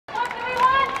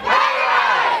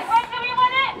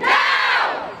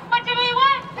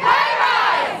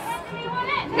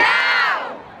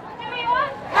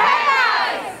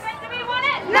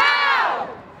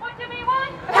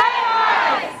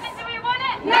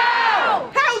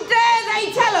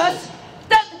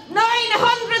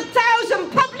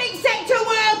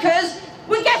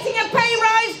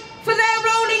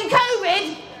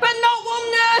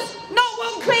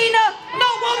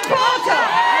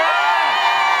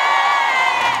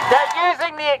They're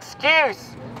using the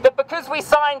excuse that because we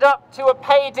signed up to a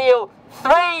pay deal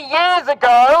 3 years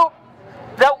ago,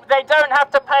 that they don't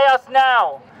have to pay us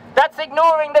now. That's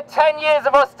ignoring the 10 years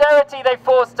of austerity they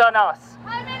forced on us.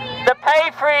 The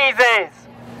pay freezes,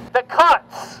 the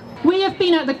cuts. We have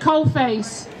been at the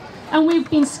coalface and we've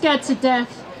been scared to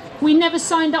death. We never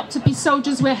signed up to be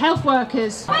soldiers, we're health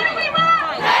workers. What do we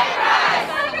want? Pay rise!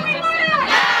 What do we want it?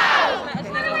 Now! What do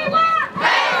we want?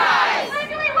 Pay rise! What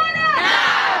do we want it?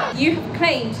 Now! You have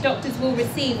claimed doctors will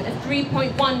receive a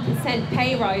 3.1%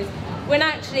 pay rise, when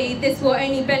actually this will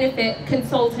only benefit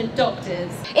consultant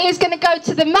doctors. It is going to go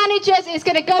to the managers, it's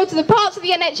going to go to the parts of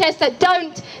the NHS that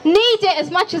don't need it as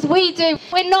much as we do.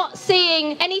 We're not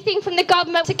seeing anything from the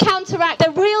government to counteract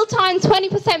the real-time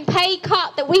 20% pay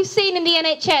cut that we've seen in the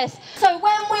NHS. So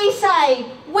when we say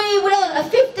we want a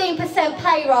 15%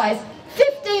 pay rise,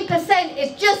 15%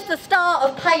 is just the start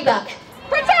of payback.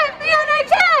 Protect the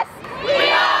NHS!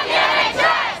 We are the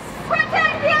NHS!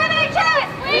 Protect the NHS!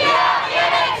 We are the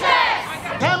NHS!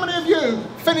 How many of you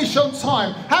finish on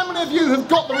time? How many of you have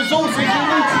got the resources you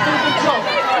need to do the job?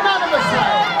 None of us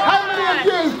have. How many of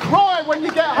you cry when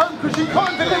you get home because you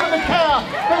can't deliver the care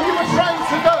that you were trained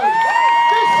to do?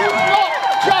 This is not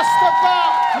just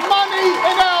about money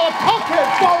in our pocket,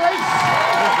 Boris.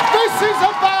 This is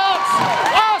about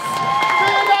us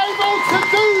being able to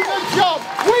do the job.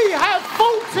 We have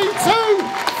 42,000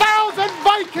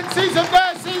 vacancies of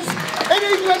nurses in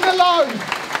England alone.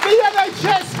 The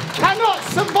NHS cannot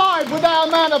survive with our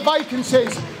amount of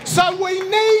vacancies. So we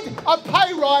need a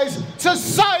pay rise to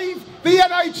save the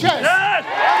NHS. Yes.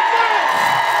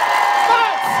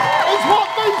 That is what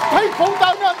these people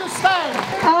don't understand.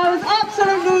 I was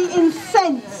absolutely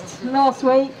incensed last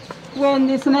week when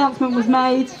this announcement was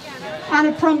made, and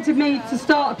it prompted me to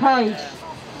start a page.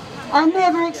 I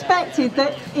never expected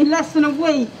that in less than a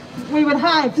week we would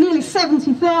have nearly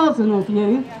 70,000 of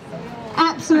you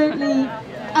absolutely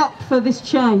up for this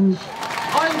change.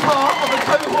 I'm part of a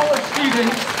cohort of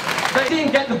students that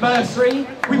didn't get the bursary.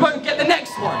 We won't get the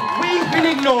next one. We've been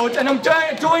ignored, and I'm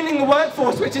joining the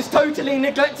workforce, which is totally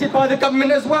neglected by the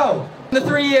government as well. The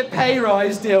 3-year pay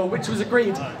rise deal, which was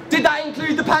agreed, did that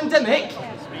include the pandemic?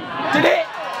 Did it?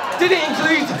 Did it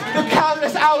include the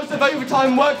countless hours of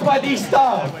overtime worked by these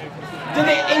staff? Did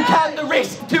it encounter the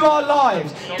risk to our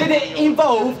lives? Did it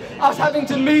involve us having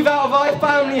to move out of our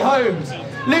family homes?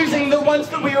 Losing the ones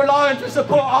that we rely on to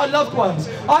support our loved ones.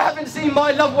 I haven't seen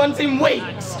my loved ones in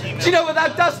weeks. Do you know what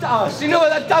that does to us? Do you know what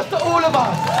that does to all of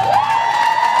us?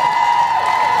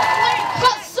 It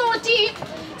cuts so deep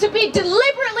to be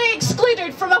deliberately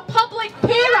excluded from a public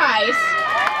pay rise.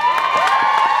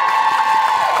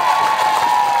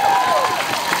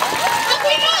 Have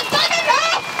we not done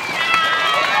enough?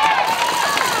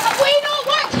 Have we not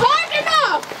worked hard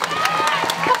enough?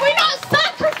 Have we not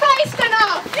sacrificed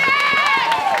enough?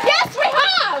 Yes, we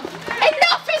have!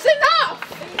 Enough is enough!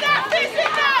 Enough is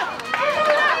enough!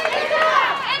 Enough is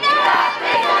enough!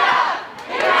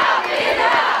 Enough is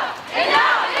enough!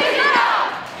 Enough is enough!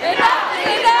 Enough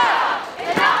is enough!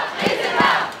 Enough is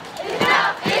enough!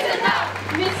 Enough is enough!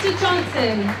 Mr.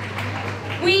 Johnson,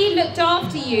 we looked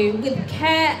after you with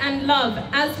care and love,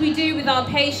 as we do with our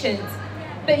patients.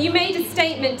 But you made a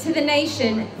statement to the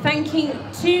nation thanking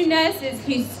 2 nurses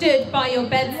who stood by your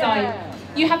bedside.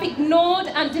 You have ignored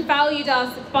and devalued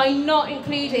us by not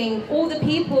including all the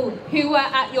people who were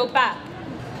at your back.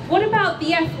 What about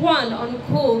the F1 on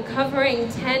call covering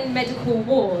 10 medical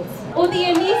wards? Or the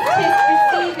anaesthetist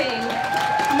receiving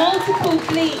multiple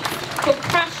bleeps for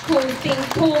crash calls being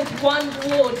called one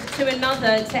ward to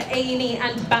another to A&E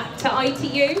and back to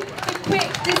ITU? The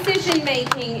quick decision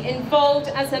making involved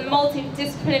as a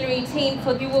multidisciplinary team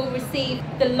for who will receive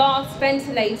the last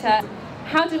ventilator.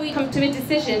 How do we come to a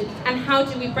decision, and how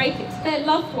do we break it? Their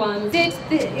loved ones. Did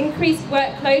the increased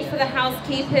workload for the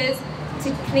housekeepers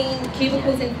to clean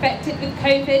cubicles infected with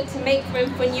COVID to make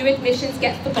room for new admissions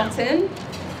get forgotten?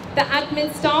 The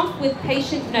admin staff with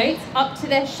patient notes up to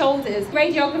their shoulders,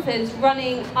 radiographers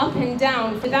running up and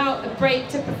down without a break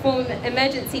to perform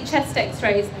emergency chest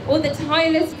x-rays, or the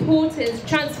tireless porters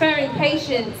transferring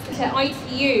patients to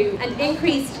ITU and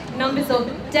increased numbers of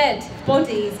dead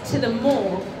bodies to the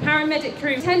morgue, paramedic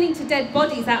crew tending to dead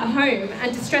bodies at home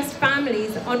and distressed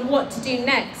families on what to do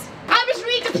next. I was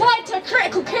redeployed to a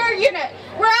critical care unit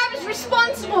where I was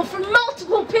responsible for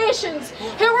multiple patients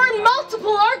who were in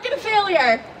multiple organ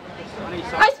failure.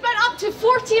 I spent up to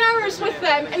 14 hours with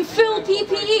them in full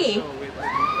PPE.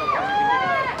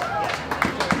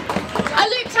 I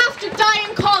looked after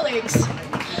dying colleagues,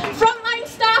 frontline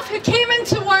staff who came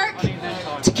into work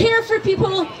to care for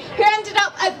people who ended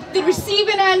up at the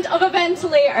receiving end of a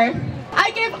ventilator.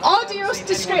 I gave audio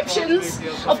descriptions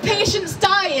of patients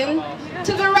dying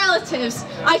to their relatives.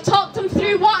 I talked them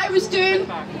through what I was doing,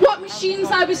 what machines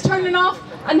I was turning off,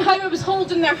 and how I was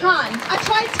holding their hand. I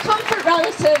tried to comfort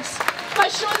relatives by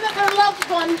showing that their loved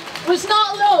one was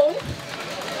not alone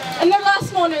in their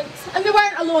last moments, and they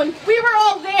weren't alone. We were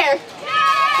all there.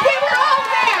 We were all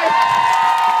there.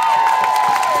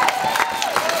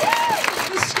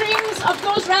 The screams of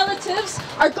those relatives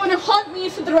are going to haunt me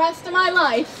for the rest of my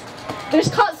life. There's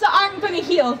cuts that aren't going to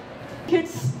heal.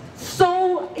 It's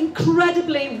so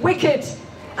incredibly wicked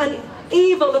and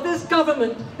evil of this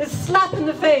government, this slap in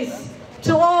the face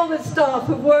to all the staff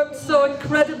who worked so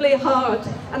incredibly hard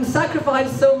and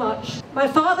sacrificed so much. My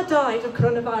father died of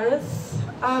coronavirus.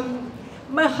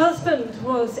 My husband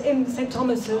was in St.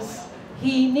 Thomas's.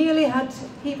 He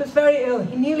was very ill.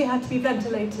 He nearly had to be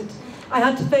ventilated. I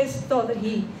had to face the thought that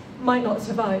he might not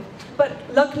survive. But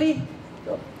luckily,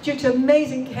 due to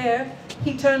amazing care,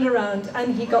 he turned around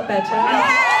and he got better.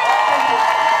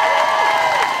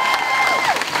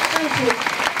 Thank you.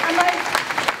 And my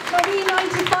wee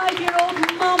 95-year-old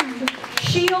mum,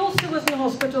 she also was in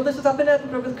hospital. This was up in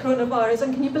Edinburgh with coronavirus,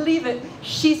 and can you believe it?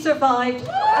 She survived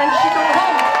and she got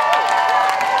home.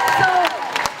 So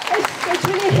it's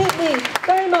really hit me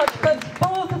very much, but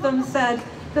both of them said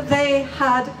that they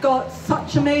had got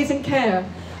such amazing care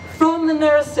from the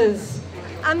nurses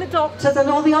and the doctors and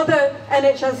all the other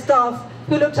NHS staff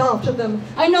who looked after them.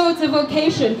 I know it's a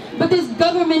vocation, but this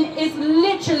government is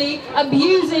literally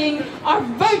abusing our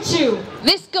virtue.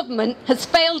 This government has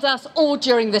failed us all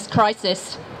during this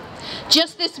crisis.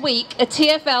 Just this week, a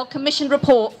TfL commissioned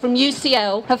report from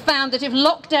UCL have found that if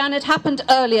lockdown had happened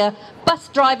earlier, bus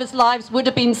drivers' lives would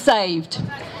have been saved,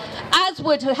 as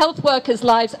would health workers'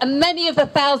 lives and many of the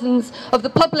thousands of the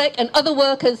public and other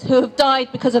workers who have died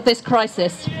because of this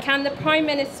crisis. Can the Prime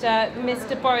Minister,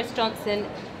 Mr. Boris Johnson,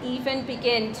 even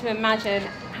begin to imagine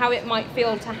how it might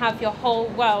feel to have your whole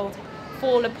world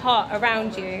fall apart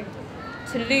around you,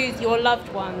 to lose your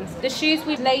loved ones? The shoes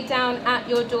we've laid down at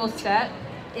your doorstep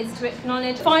is to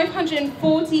acknowledge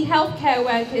 540 healthcare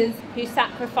workers who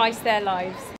sacrificed their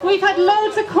lives. We've had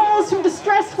loads of calls from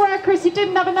distressed workers who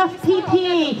didn't have enough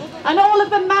PPE, and all of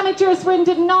the managers were in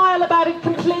denial about it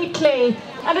completely.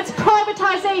 And it's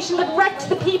privatisation that wrecked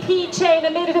the PPE chain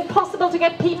and made it impossible to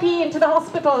get PPE into the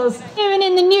hospitals. Hearing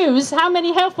in the news how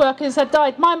many health workers had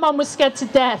died, my mum was scared to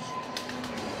death.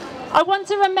 I want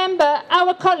to remember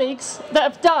our colleagues that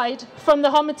have died from the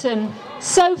Homerton: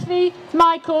 Sophie,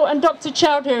 Michael and Dr.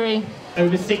 Chowdhury.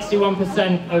 Over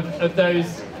 61% of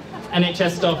those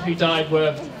NHS staff who died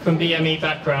were from BAME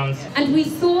backgrounds. And we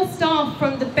saw staff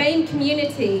from the BAME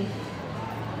community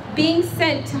being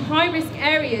sent to high-risk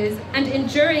areas and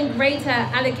enduring greater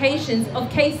allocations of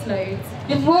caseloads.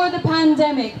 Before the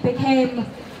pandemic became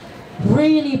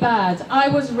really bad, I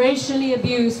was racially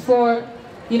abused for,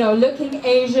 looking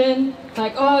Asian,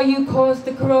 like, oh, you caused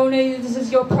the corona, this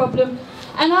is your problem.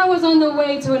 And I was on the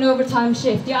way to an overtime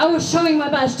shift. I was showing my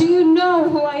badge. Do you know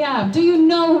who I am? Do you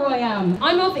know who I am?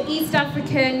 I'm of East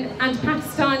African and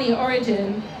Pakistani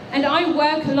origin, and I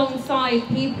work alongside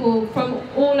people from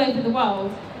all over the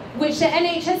world, which the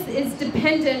NHS is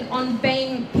dependent on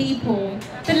BAME people.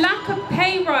 The lack of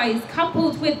pay rise,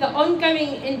 coupled with the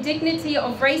ongoing indignity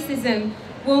of racism,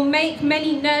 will make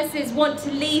many nurses want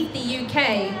to leave the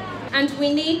UK. And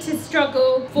we need to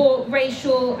struggle for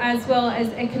racial as well as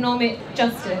economic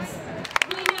justice.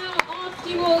 We now ask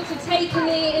you all to take a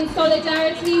knee in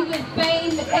solidarity with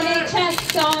BAME, NHS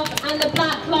staff and the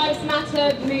Black Lives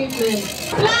Matter movement.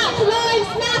 Black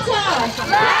Lives Matter!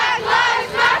 Black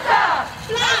Lives Matter!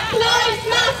 Black Lives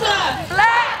Matter!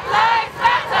 Black Lives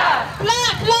Matter!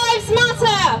 Black Lives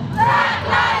Matter! Black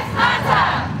Lives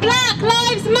Matter! Black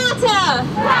Lives Matter!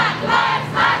 Black Lives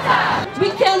Matter! We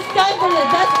can't stifle it.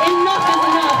 That's enough is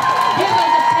enough. Give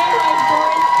us a pay rise for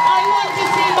it. I want to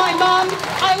see my mom.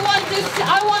 I want to see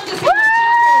my children.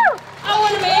 I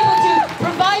want to be able to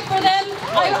provide for them.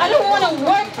 I don't want to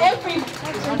work every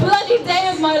bloody day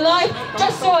of my life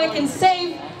just so I can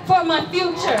save for my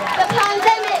future. The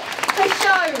pandemic has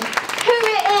shown who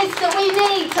it is that we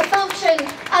need to function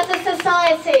as a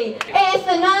society. It is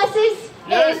the nurses,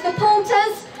 it is the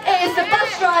porters, it is the bus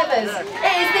drivers,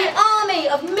 it is the army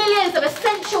of millions of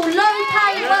essential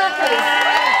low-paid workers.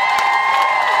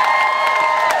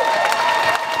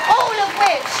 All of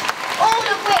which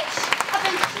have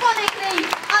been chronically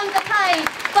underpaid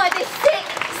by this sick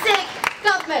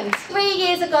government. 3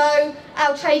 years ago,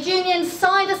 our trade unions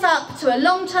signed us up to a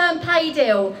long-term pay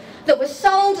deal that was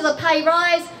sold as a pay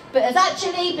rise, but has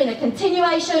actually been a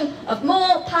continuation of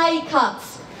more pay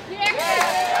cuts. They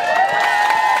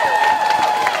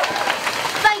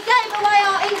gave away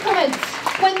our increments.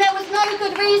 no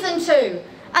good reason to.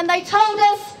 And they told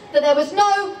us that there was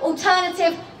no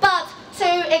alternative but to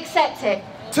accept it.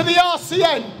 To the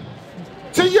RCN,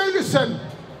 to Unison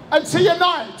and to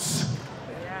Unite,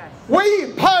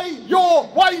 we pay your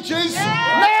wages,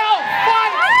 now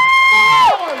fight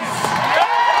ours!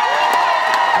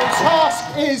 The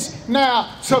task is now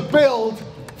to build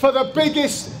for the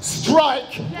biggest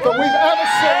strike that we've ever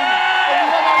seen in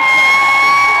the NHS.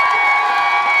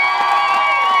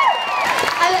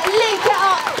 And link it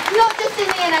up, not just in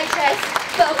the NHS,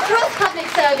 but across public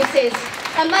services,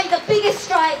 and make the biggest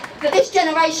strike that this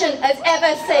generation has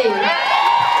ever seen.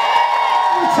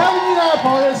 I'm telling you now,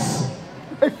 Boris,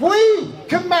 if we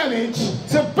can manage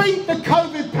to beat the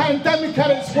COVID pandemic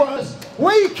at its worst,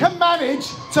 we can manage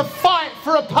to fight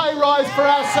for a pay rise for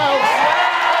ourselves.